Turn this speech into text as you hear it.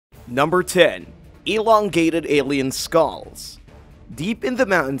Number 10. Elongated alien skulls. Deep in the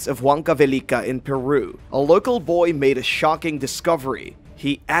mountains of Huancavelica in Peru, a local boy made a shocking discovery.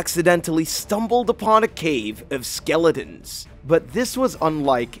 He accidentally stumbled upon a cave of skeletons. But this was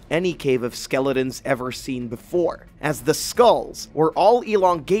unlike any cave of skeletons ever seen before, as the skulls were all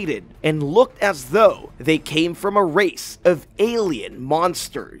elongated and looked as though they came from a race of alien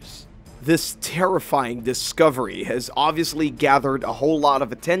monsters. This terrifying discovery has obviously gathered a whole lot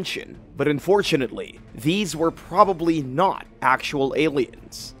of attention, but unfortunately, these were probably not actual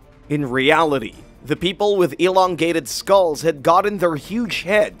aliens. In reality, the people with elongated skulls had gotten their huge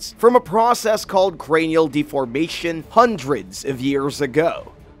heads from a process called cranial deformation hundreds of years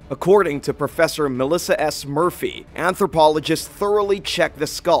ago. According to Professor Melissa S. Murphy, anthropologists thoroughly checked the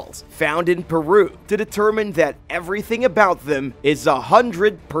skulls found in Peru to determine that everything about them is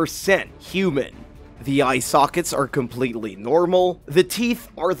 100% human. The eye sockets are completely normal, the teeth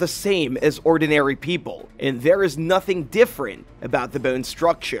are the same as ordinary people, and there is nothing different about the bone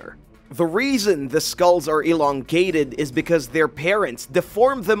structure. The reason the skulls are elongated is because their parents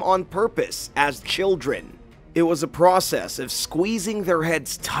deformed them on purpose as children. It was a process of squeezing their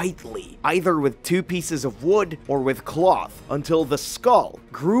heads tightly, either with 2 pieces of wood or with cloth, until the skull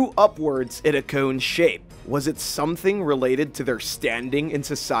grew upwards in a cone shape. Was it something related to their standing in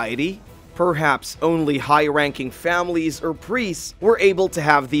society? Perhaps only high-ranking families or priests were able to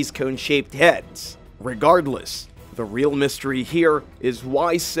have these cone-shaped heads. Regardless, the real mystery here is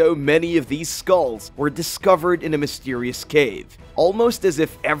why so many of these skulls were discovered in a mysterious cave, almost as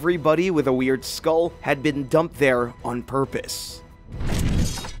if everybody with a weird skull had been dumped there on purpose.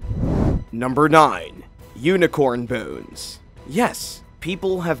 Number 9. Unicorn bones. Yes,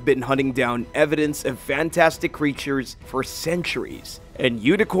 people have been hunting down evidence of fantastic creatures for centuries, and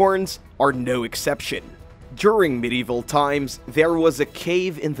unicorns are no exception. During medieval times, there was a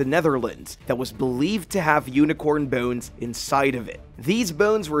cave in the Netherlands that was believed to have unicorn bones inside of it. These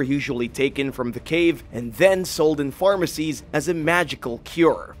bones were usually taken from the cave and then sold in pharmacies as a magical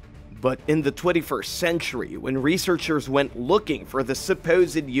cure. But in the 21st century, when researchers went looking for the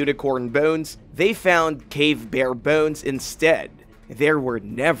supposed unicorn bones, they found cave bear bones instead. There were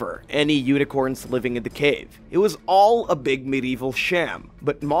never any unicorns living in the cave. It was all a big medieval sham,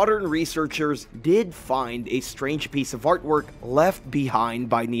 but modern researchers did find a strange piece of artwork left behind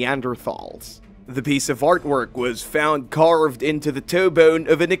by Neanderthals. The piece of artwork was found carved into the toe bone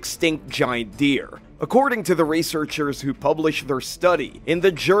of an extinct giant deer. According to the researchers who published their study in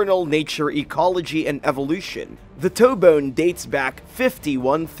the journal Nature Ecology and Evolution, the toe bone dates back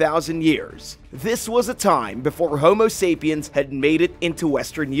 51,000 years. This was a time before Homo sapiens had made it into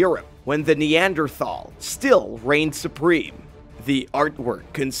Western Europe, when the Neanderthal still reigned supreme. The artwork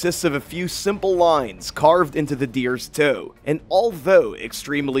consists of a few simple lines carved into the deer's toe, and although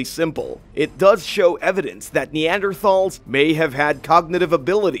extremely simple, it does show evidence that Neanderthals may have had cognitive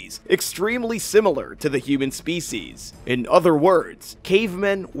abilities extremely similar to the human species. In other words,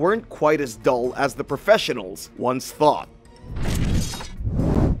 cavemen weren't quite as dull as the professionals once thought.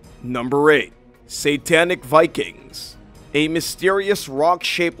 Number 8. Satanic Vikings. A mysterious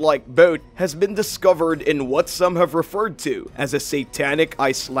rock-shaped like boat has been discovered in what some have referred to as a satanic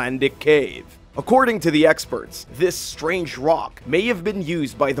Icelandic cave. According to the experts, this strange rock may have been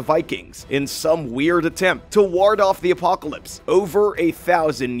used by the Vikings in some weird attempt to ward off the apocalypse over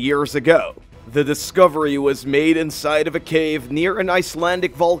 1,000 years ago. The discovery was made inside of a cave near an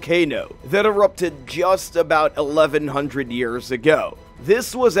Icelandic volcano that erupted just about 1,100 years ago.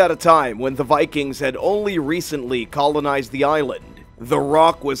 This was at a time when the Vikings had only recently colonized the island. The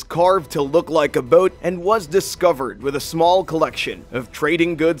rock was carved to look like a boat and was discovered with a small collection of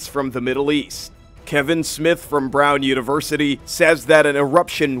trading goods from the Middle East. Kevin Smith from Brown University says that an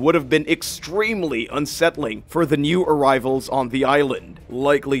eruption would have been extremely unsettling for the new arrivals on the island,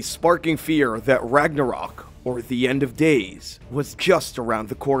 likely sparking fear that Ragnarok, or the end of days, was just around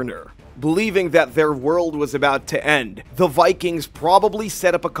the corner. Believing that their world was about to end, the Vikings probably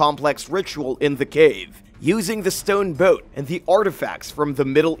set up a complex ritual in the cave. Using the stone boat and the artifacts from the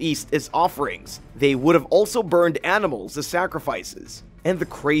Middle East as offerings, they would have also burned animals as sacrifices. And the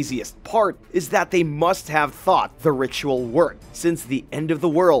craziest part is that they must have thought the ritual worked, since the end of the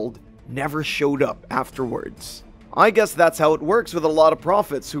world never showed up afterwards. I guess that's how it works with a lot of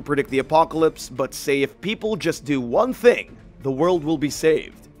prophets who predict the apocalypse, but say if people just do one thing, the world will be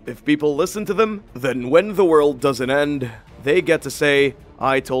saved. If people listen to them, then when the world doesn't end, they get to say,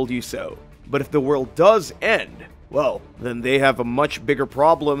 "I told you so." But if the world does end, well, then they have a much bigger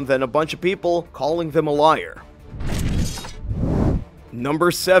problem than a bunch of people calling them a liar.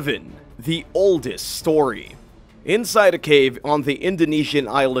 Number 7. The oldest story. Inside a cave on the Indonesian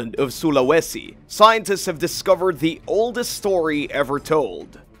island of Sulawesi, scientists have discovered the oldest story ever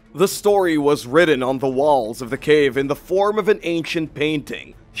told. The story was written on the walls of the cave in the form of an ancient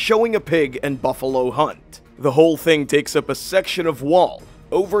painting, showing a pig and buffalo hunt. The whole thing takes up a section of wall,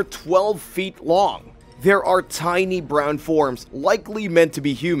 over 12 feet long. There are tiny brown forms, likely meant to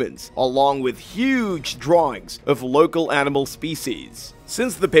be humans, along with huge drawings of local animal species.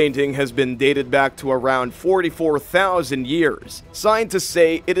 Since the painting has been dated back to around 44,000 years, scientists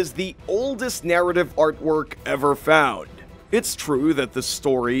say it is the oldest narrative artwork ever found. It's true that the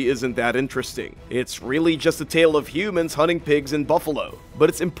story isn't that interesting. It's really just a tale of humans hunting pigs and buffalo. But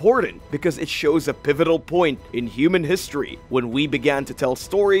it's important because it shows a pivotal point in human history when we began to tell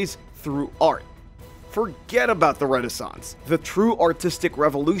stories through art. Forget about the Renaissance. The true artistic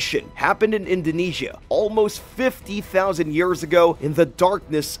revolution happened in Indonesia almost 50,000 years ago in the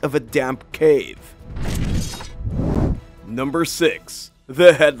darkness of a damp cave. Number 6.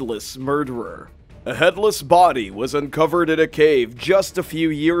 The Headless Murderer. A headless body was uncovered in a cave just a few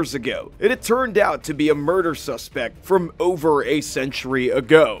years ago, and it turned out to be a murder suspect from over a century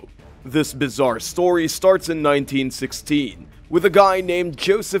ago. This bizarre story starts in 1916 with a guy named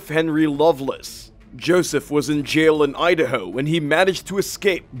Joseph Henry Loveless. Joseph was in jail in Idaho when he managed to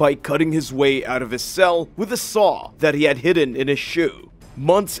escape by cutting his way out of his cell with a saw that he had hidden in his shoe.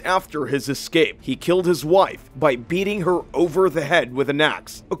 Months after his escape, he killed his wife by beating her over the head with an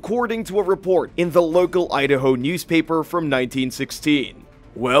axe, according to a report in the local Idaho newspaper from 1916.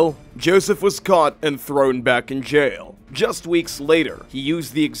 Well, Joseph was caught and thrown back in jail. Just weeks later, he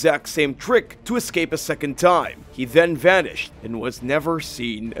used the exact same trick to escape a second time. He then vanished and was never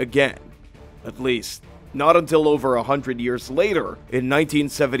seen again. At least, not until over 100 years later, in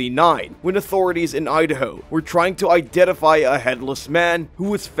 1979, when authorities in Idaho were trying to identify a headless man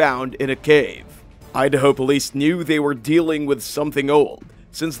who was found in a cave. Idaho police knew they were dealing with something old,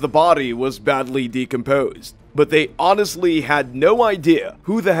 since the body was badly decomposed. But they honestly had no idea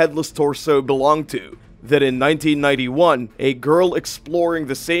who the headless torso belonged to. That in 1991, a girl exploring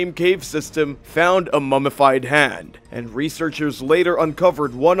the same cave system found a mummified hand, and researchers later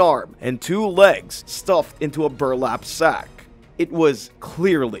uncovered one arm and 2 legs stuffed into a burlap sack. It was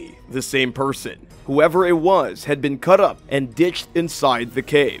clearly the same person. Whoever it was had been cut up and ditched inside the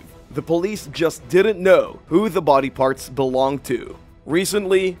cave. The police just didn't know who the body parts belonged to.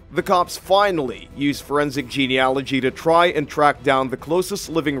 Recently, the cops finally used forensic genealogy to try and track down the closest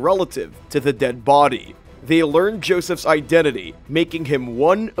living relative to the dead body. They learned Joseph's identity, making him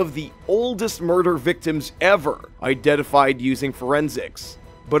one of the oldest murder victims ever identified using forensics.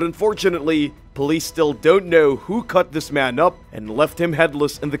 But unfortunately, police still don't know who cut this man up and left him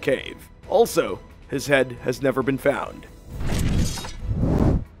headless in the cave. Also, his head has never been found.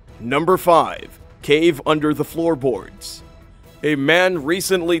 Number 5. Cave under the floorboards. A man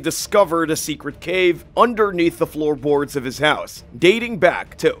recently discovered a secret cave underneath the floorboards of his house, dating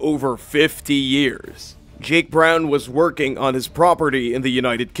back to over 50 years. Jake Brown was working on his property in the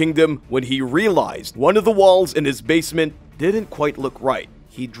United Kingdom when he realized one of the walls in his basement didn't quite look right.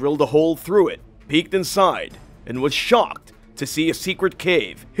 He drilled a hole through it, peeked inside, and was shocked to see a secret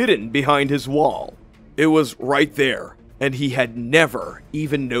cave hidden behind his wall. It was right there, and he had never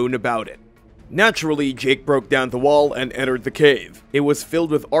even known about it. Naturally, Jake broke down the wall and entered the cave. It was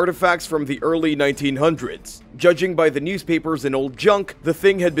filled with artifacts from the early 1900s. Judging by the newspapers and old junk, the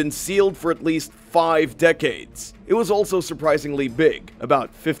thing had been sealed for at least 5 decades. It was also surprisingly big,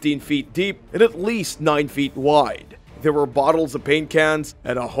 about 15 feet deep and at least 9 feet wide. There were bottles of paint cans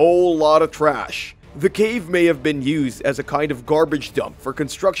and a whole lot of trash. The cave may have been used as a kind of garbage dump for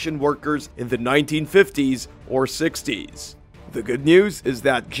construction workers in the 1950s or 60s. The good news is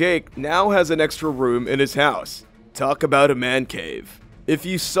that Jake now has an extra room in his house. Talk about a man cave. If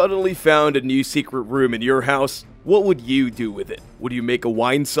you suddenly found a new secret room in your house, what would you do with it? Would you make a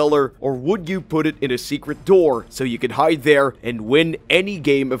wine cellar, or would you put it in a secret door so you could hide there and win any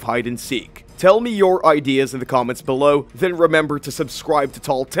game of hide and seek? Tell me your ideas in the comments below, then remember to subscribe to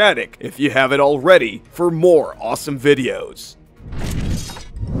Talltanic if you haven't already for more awesome videos.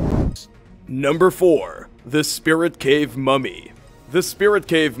 Number 4. The Spirit Cave Mummy. The Spirit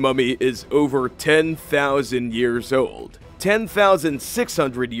Cave Mummy is over 10,000 years old.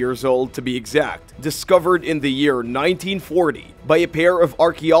 10,600 years old to be exact, discovered in the year 1940 by a pair of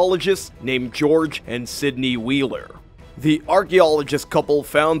archaeologists named George and Sidney Wheeler. The archaeologist couple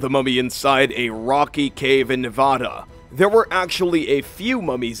found the mummy inside a rocky cave in Nevada. There were actually a few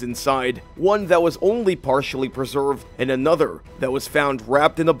mummies inside, one that was only partially preserved and another that was found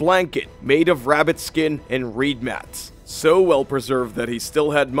wrapped in a blanket made of rabbit skin and reed mats, so well preserved that he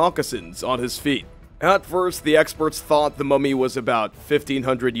still had moccasins on his feet. At first, the experts thought the mummy was about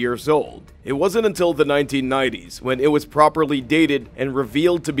 1500 years old. It wasn't until the 1990s when it was properly dated and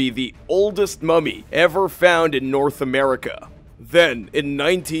revealed to be the oldest mummy ever found in North America. Then, in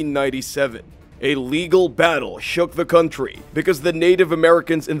 1997, a legal battle shook the country because the Native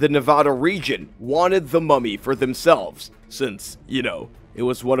Americans in the Nevada region wanted the mummy for themselves, since, it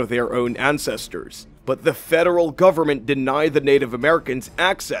was one of their own ancestors. But the federal government denied the Native Americans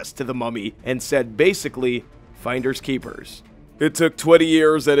access to the mummy and said basically, finders keepers. It took 20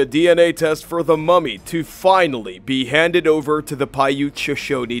 years and a DNA test for the mummy to finally be handed over to the Paiute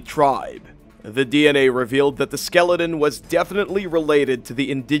Shoshone tribe. The DNA revealed that the skeleton was definitely related to the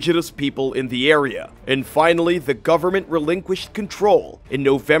indigenous people in the area, and finally the government relinquished control in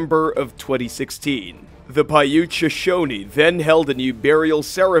November of 2016. The Paiute Shoshone then held a new burial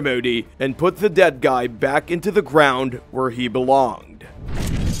ceremony and put the dead guy back into the ground where he belonged.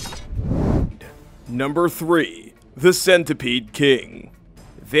 Number 3. The Centipede King.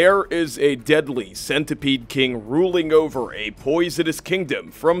 There is a deadly centipede king ruling over a poisonous kingdom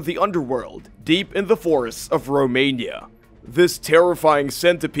from the underworld deep in the forests of Romania. This terrifying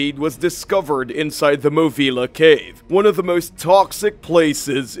centipede was discovered inside the Movila Cave, one of the most toxic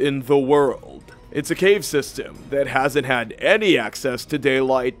places in the world. It's a cave system that hasn't had any access to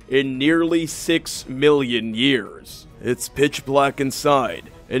daylight in nearly 6 million years. It's pitch black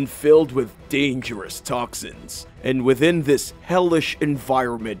inside and filled with dangerous toxins. And within this hellish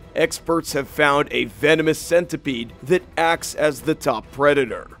environment, experts have found a venomous centipede that acts as the top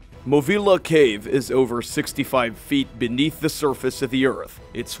predator. Movila Cave is over 65 feet beneath the surface of the earth.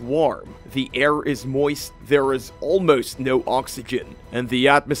 It's warm, the air is moist, there is almost no oxygen, and the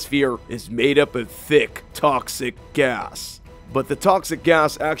atmosphere is made up of thick, toxic gas. But the toxic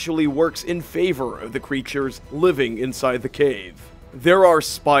gas actually works in favor of the creatures living inside the cave. There are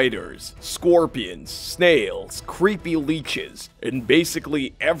spiders, scorpions, snails, creepy leeches, and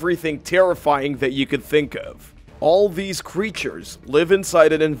basically everything terrifying that you could think of. All these creatures live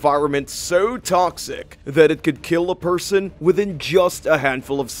inside an environment so toxic that it could kill a person within just a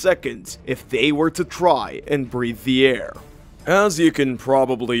handful of seconds if they were to try and breathe the air. As you can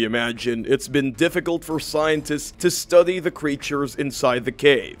probably imagine, it's been difficult for scientists to study the creatures inside the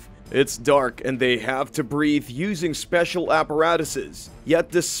cave. It's dark and they have to breathe using special apparatuses. Yet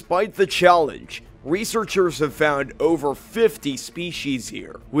despite the challenge, researchers have found over 50 species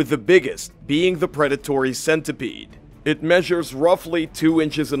here, with the biggest being the predatory centipede. It measures roughly 2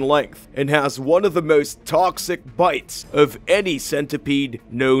 inches in length and has one of the most toxic bites of any centipede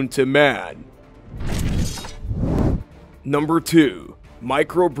known to man. Number 2.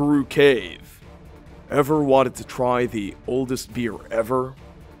 Microbrew Cave. Ever wanted to try the oldest beer ever?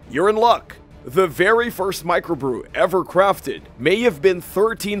 You're in luck! The very first microbrew ever crafted may have been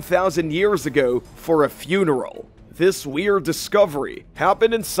 13,000 years ago for a funeral. This weird discovery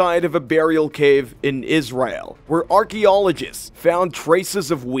happened inside of a burial cave in Israel, where archaeologists found traces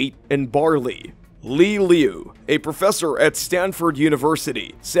of wheat and barley. Li Liu, a professor at Stanford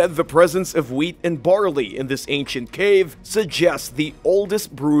University, said the presence of wheat and barley in this ancient cave suggests the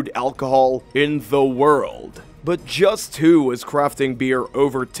oldest brewed alcohol in the world. But just who was crafting beer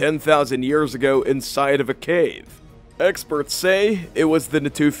over 10,000 years ago inside of a cave? Experts say it was the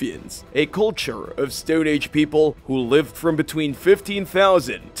Natufians, a culture of Stone Age people who lived from between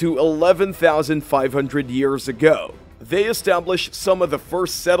 15,000 to 11,500 years ago. They established some of the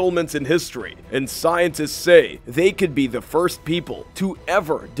first settlements in history, and scientists say they could be the first people to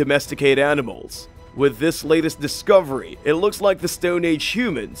ever domesticate animals. With this latest discovery, it looks like the Stone Age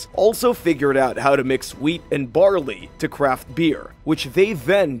humans also figured out how to mix wheat and barley to craft beer, which they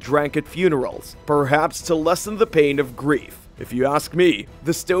then drank at funerals, perhaps to lessen the pain of grief. If you ask me,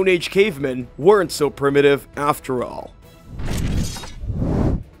 the Stone Age cavemen weren't so primitive after all.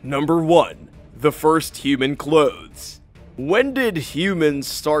 Number 1. The first human clothes. When did humans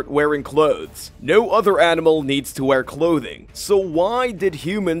start wearing clothes? No other animal needs to wear clothing, so why did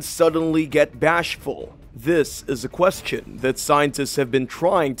humans suddenly get bashful? This is a question that scientists have been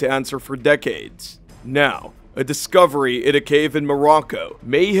trying to answer for decades. Now, a discovery in a cave in Morocco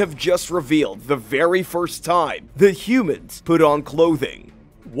may have just revealed the very first time that humans put on clothing.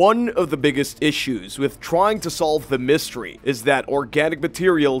 One of the biggest issues with trying to solve the mystery is that organic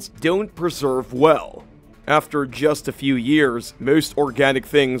materials don't preserve well. After just a few years, most organic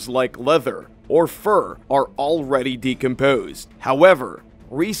things like leather or fur are already decomposed. However,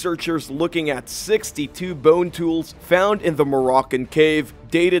 researchers looking at 62 bone tools found in the Moroccan cave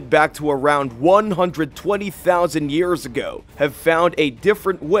dated back to around 120,000 years ago have found a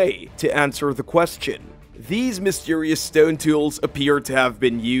different way to answer the question. These mysterious stone tools appear to have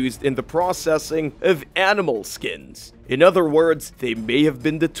been used in the processing of animal skins. In other words, they may have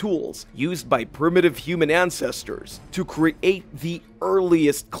been the tools used by primitive human ancestors to create the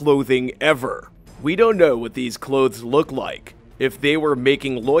earliest clothing ever. We don't know what these clothes look like, if they were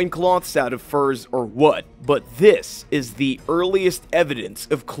making loincloths out of furs or what, but this is the earliest evidence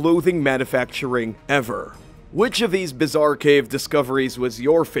of clothing manufacturing ever. Which of these bizarre cave discoveries was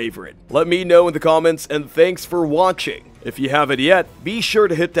your favorite? Let me know in the comments, and thanks for watching. If you haven't yet, be sure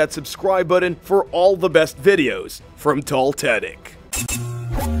to hit that subscribe button for all the best videos from Talltanic.